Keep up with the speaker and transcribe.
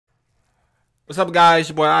What's up, guys?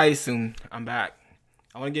 Your boy Ice, and I'm back.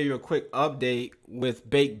 I want to give you a quick update with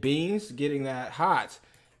baked beans getting that hot,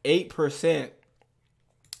 8%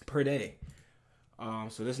 per day.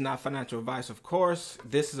 So this is not financial advice, of course.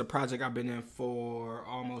 This is a project I've been in for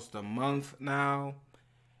almost a month now,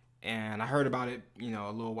 and I heard about it, a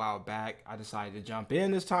little while back. I decided to jump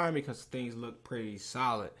in this time because things look pretty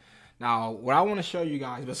solid. Now, what I want to show you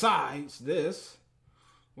guys, besides this,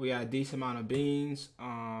 we got a decent amount of beans.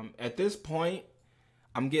 At this point,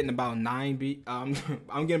 I'm getting about I'm getting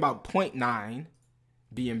about 0.9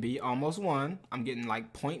 BNB, almost 1. I'm getting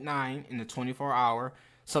like 0.9 in the 24-hour,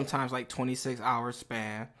 sometimes like 26-hour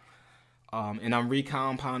span. And I'm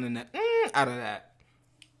recompounding that out of that,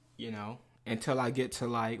 until I get to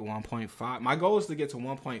like 1.5. My goal is to get to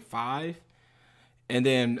 1.5. And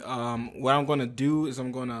then what I'm gonna do is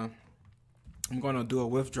I'm gonna do a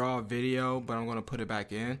withdrawal video, but I'm gonna put it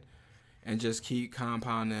back in and just keep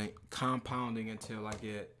compounding until I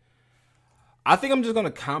get. I think I'm just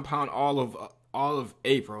gonna compound all of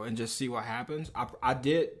April and just see what happens. I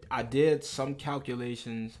did some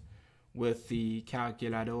calculations with the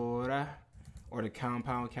calculadora or the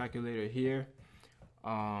compound calculator here.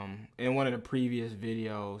 In one of the previous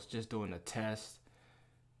videos, just doing a test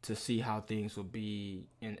to see how things will be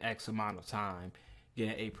in X amount of time.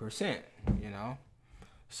 Get 8%,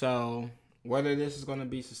 So whether this is going to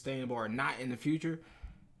be sustainable or not in the future,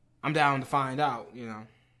 I'm down to find out,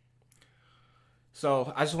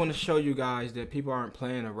 So I just want to show you guys that people aren't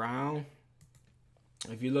playing around.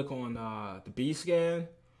 If you look on the B scan,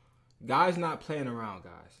 guys not playing around,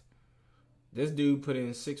 guys. This dude put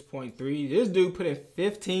in 6.3. This dude put in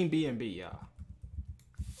 15 BNB, y'all.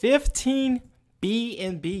 15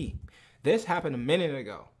 BNB. This happened a minute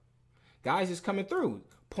ago. Guys is coming through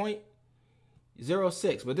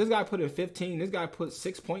 0.06, but this guy put in 15. This guy put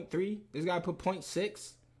 6.3. This guy put 0.6.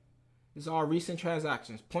 This is all recent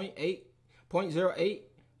transactions. 0.8, 0.08,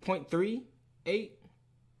 0.38.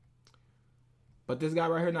 But this guy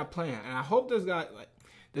right here not playing, and I hope this guy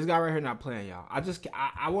right here not playing, y'all.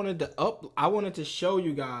 I wanted to show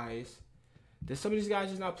you guys that some of these guys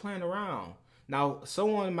just not playing around. Now,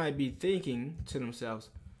 someone might be thinking to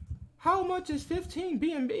themselves, how much is 15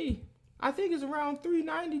 BNB? I think it's around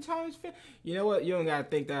 390 times 50. You know what? You don't got to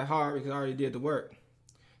think that hard because I already did the work.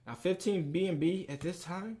 Now, 15 BNB at this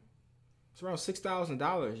time, it's around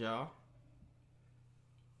 $6,000, y'all.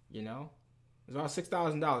 It's around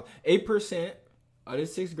 $6,000. 8% of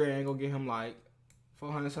this $6,000 gonna get him like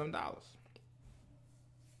 $400 something.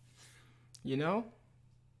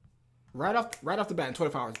 Right off the bat in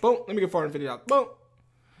 24 hours. Boom. Let me get $450. Boom.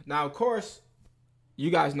 Now, of course, you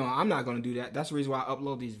guys know I'm not going to do that. That's the reason why I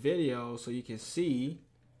upload these videos, so you can see.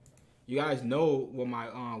 You guys know what my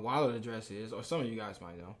wallet address is, or some of you guys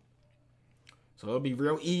might know. So it'll be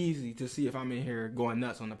real easy to see if I'm in here going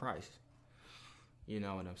nuts on the price. You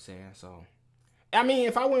know what I'm saying? So, I mean,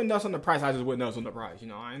 if I went nuts on the price, I just went nuts on the price.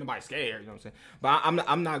 I ain't nobody scared. You know what I'm saying? But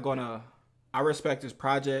I'm not going to. I respect this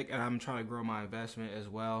project, and I'm trying to grow my investment as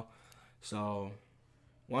well. So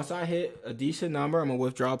once I hit a decent number, I'm going to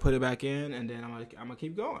withdraw, put it back in, and then I'm going to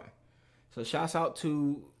keep going. So shouts out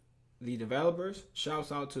to the developers.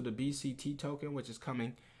 Shouts out to the BCT token, which is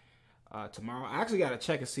coming tomorrow. I actually got to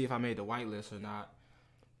check and see if I made the whitelist or not.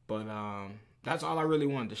 But that's all I really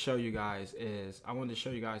wanted to show you guys is I wanted to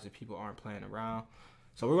show you guys that people aren't playing around.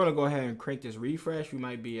 So we're going to go ahead and crank this refresh. We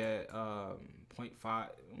might be at 0.5.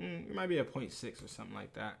 We might be at 0.6 or something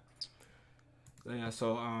like that. Yeah,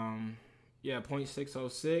 so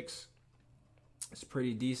 0.606. It's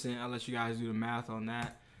pretty decent. I'll let you guys do the math on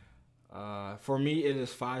that. For me, it is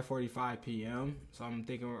 5:45 p.m. So I'm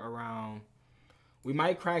thinking around. We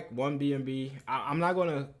might crack 1 BNB. I'm not going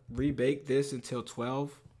to rebake this until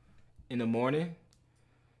 12 in the morning.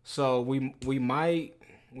 So we might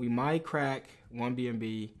crack 1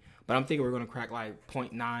 BNB, but I'm thinking we're going to crack like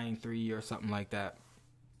 0.93 or something like that.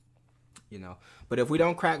 But if we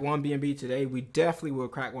don't crack 1 BNB today, we definitely will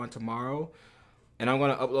crack one tomorrow. And I'm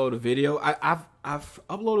gonna upload a video. I've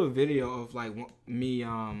uploaded a video of like me.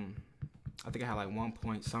 I think I had like 1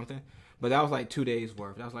 point something, but that was like 2 days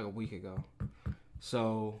worth. That was like a week ago.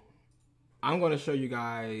 So I'm gonna show you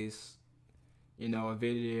guys, a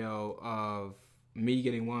video of me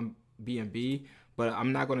getting 1 BNB. But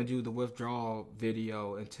I'm not gonna do the withdrawal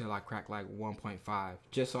video until I crack like 1.5,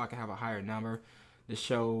 just so I can have a higher number to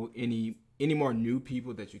show any more new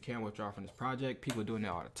people that you can withdraw from this project. People doing it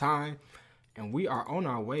all the time. And we are on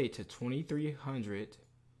our way to 2,300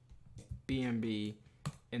 BNB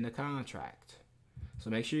in the contract. So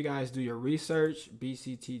make sure you guys do your research.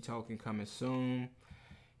 BCT token coming soon.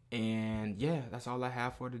 And yeah, that's all I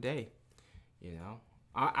have for today.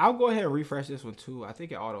 I'll go ahead and refresh this one too. I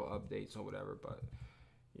think it auto updates or whatever, but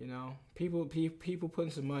you know, people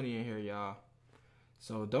putting some money in here, y'all.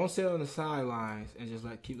 So don't sit on the sidelines and just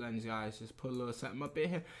keep letting these guys just put a little something up in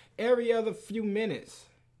here every other few minutes.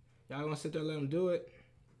 Y'all gonna sit there and let them do it?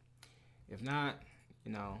 If not,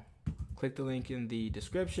 you know, click the link in the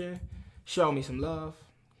description. Show me some love.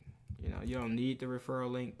 You know, you don't need the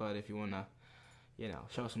referral link, but if you wanna, you know,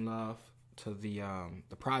 show some love to the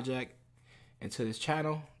project and to this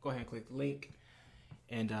channel, go ahead and click the link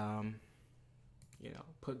and you know,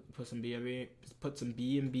 put some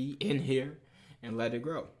BNB in here and let it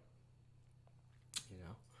grow. You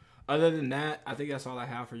know, other than that, I think that's all I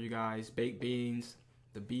have for you guys. Baked beans,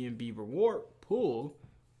 the BNB reward pool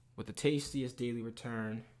with the tastiest daily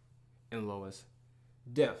return and lowest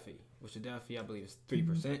dev fee, which the dev fee I believe is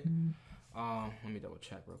 3%. Let me double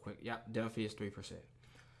check real quick. Yeah, dev fee is 3%.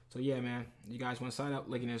 So yeah, man, you guys want to sign up?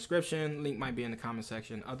 Link in the description. Link might be in the comment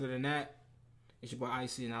section. Other than that, it's your boy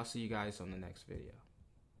Icy, and I'll see you guys on the next video.